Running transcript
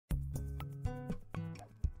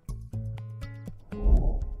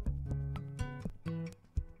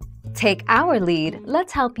Take our lead,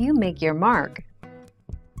 let's help you make your mark.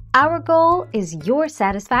 Our goal is your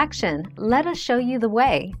satisfaction. Let us show you the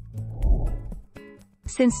way.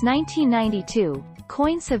 Since 1992,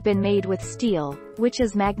 coins have been made with steel, which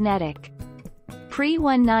is magnetic.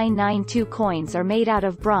 Pre-1992 coins are made out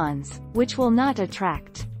of bronze, which will not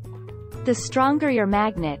attract. The stronger your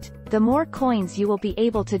magnet, the more coins you will be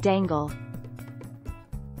able to dangle.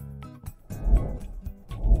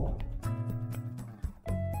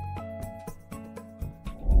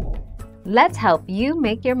 Let's help you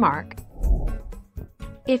make your mark.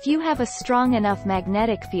 If you have a strong enough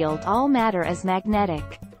magnetic field, all matter is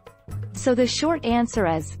magnetic. So the short answer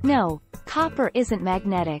is, no, copper isn't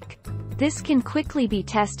magnetic. This can quickly be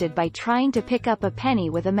tested by trying to pick up a penny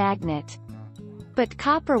with a magnet. But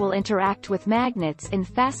copper will interact with magnets in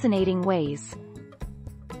fascinating ways.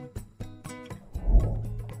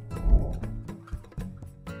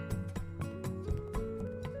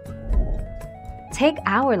 Take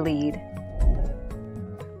our lead.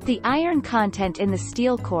 The iron content in the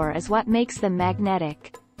steel core is what makes them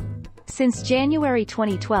magnetic. Since January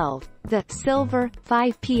 2012, the silver,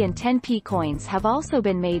 5p and 10p coins have also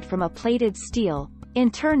been made from a plated steel, in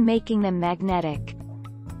turn making them magnetic.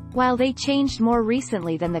 While they changed more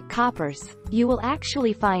recently than the coppers, you will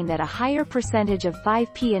actually find that a higher percentage of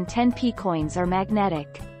 5p and 10p coins are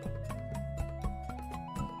magnetic.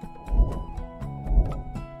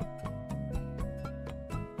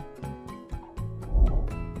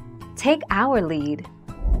 Take our lead.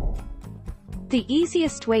 The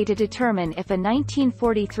easiest way to determine if a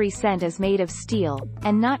 1943 cent is made of steel,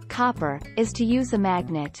 and not copper, is to use a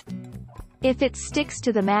magnet. If it sticks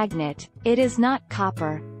to the magnet, it is not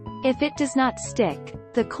copper. If it does not stick,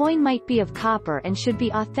 the coin might be of copper and should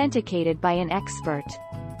be authenticated by an expert.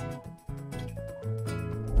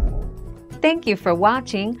 Thank you for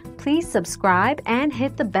watching. Please subscribe and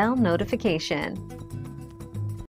hit the bell notification.